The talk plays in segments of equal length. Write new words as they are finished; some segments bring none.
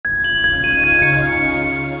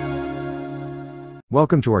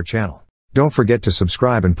Welcome to our channel. Don't forget to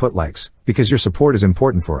subscribe and put likes, because your support is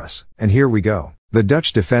important for us. And here we go. The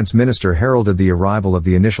Dutch defense minister heralded the arrival of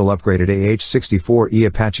the initial upgraded AH-64E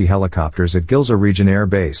Apache helicopters at Gilza Region Air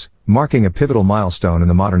Base, marking a pivotal milestone in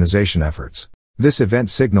the modernization efforts. This event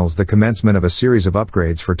signals the commencement of a series of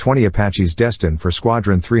upgrades for 20 Apaches destined for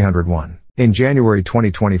Squadron 301. In January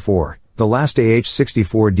 2024, the last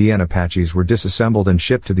AH-64DN Apaches were disassembled and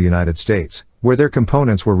shipped to the United States, where their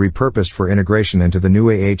components were repurposed for integration into the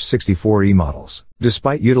new AH-64E models.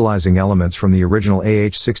 Despite utilizing elements from the original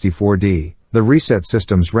AH-64D, the reset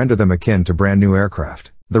systems render them akin to brand new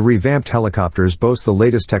aircraft. The revamped helicopters boast the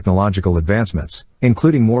latest technological advancements,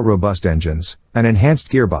 including more robust engines, an enhanced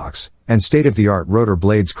gearbox, and state-of-the-art rotor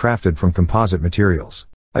blades crafted from composite materials.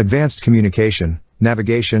 Advanced communication,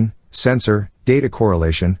 navigation, sensor, data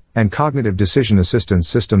correlation, and cognitive decision assistance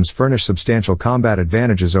systems furnish substantial combat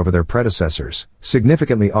advantages over their predecessors,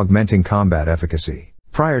 significantly augmenting combat efficacy.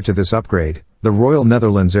 Prior to this upgrade, the Royal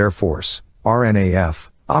Netherlands Air Force,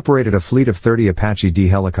 RNAF, operated a fleet of 30 Apache D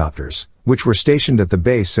helicopters, which were stationed at the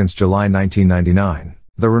base since July 1999.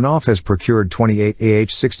 The RNAF has procured 28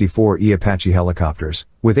 AH-64E Apache helicopters,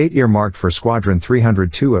 with 8 earmarked for Squadron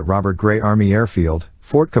 302 at Robert Gray Army Airfield,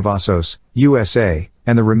 Fort Cavazos, USA,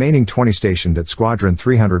 and the remaining 20 stationed at Squadron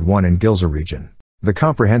 301 in Gilza Region. The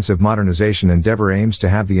comprehensive modernization endeavor aims to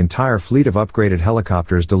have the entire fleet of upgraded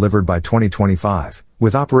helicopters delivered by 2025,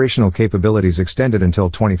 with operational capabilities extended until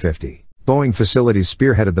 2050. Boeing facilities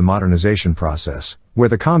spearheaded the modernization process, where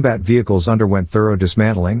the combat vehicles underwent thorough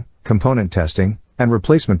dismantling, component testing, and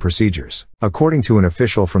replacement procedures. According to an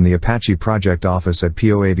official from the Apache Project Office at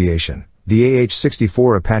PO Aviation, the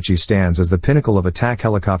AH-64 Apache stands as the pinnacle of attack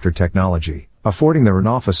helicopter technology, affording the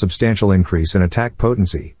RNAF a substantial increase in attack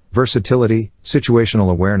potency, versatility,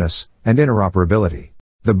 situational awareness, and interoperability.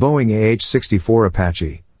 The Boeing AH-64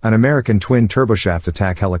 Apache, an American twin turboshaft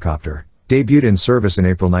attack helicopter, debuted in service in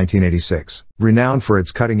April 1986. Renowned for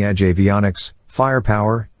its cutting-edge avionics,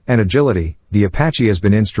 firepower, and agility, the Apache has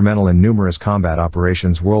been instrumental in numerous combat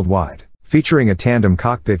operations worldwide. Featuring a tandem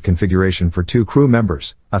cockpit configuration for 2 crew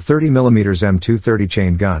members, a 30mm M230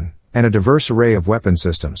 chain gun, and a diverse array of weapon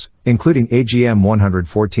systems, including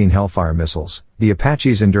AGM-114 Hellfire missiles, the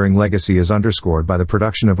Apache's enduring legacy is underscored by the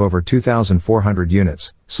production of over 2,400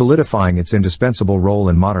 units, solidifying its indispensable role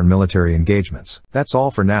in modern military engagements. That's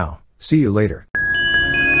all for now. See you later.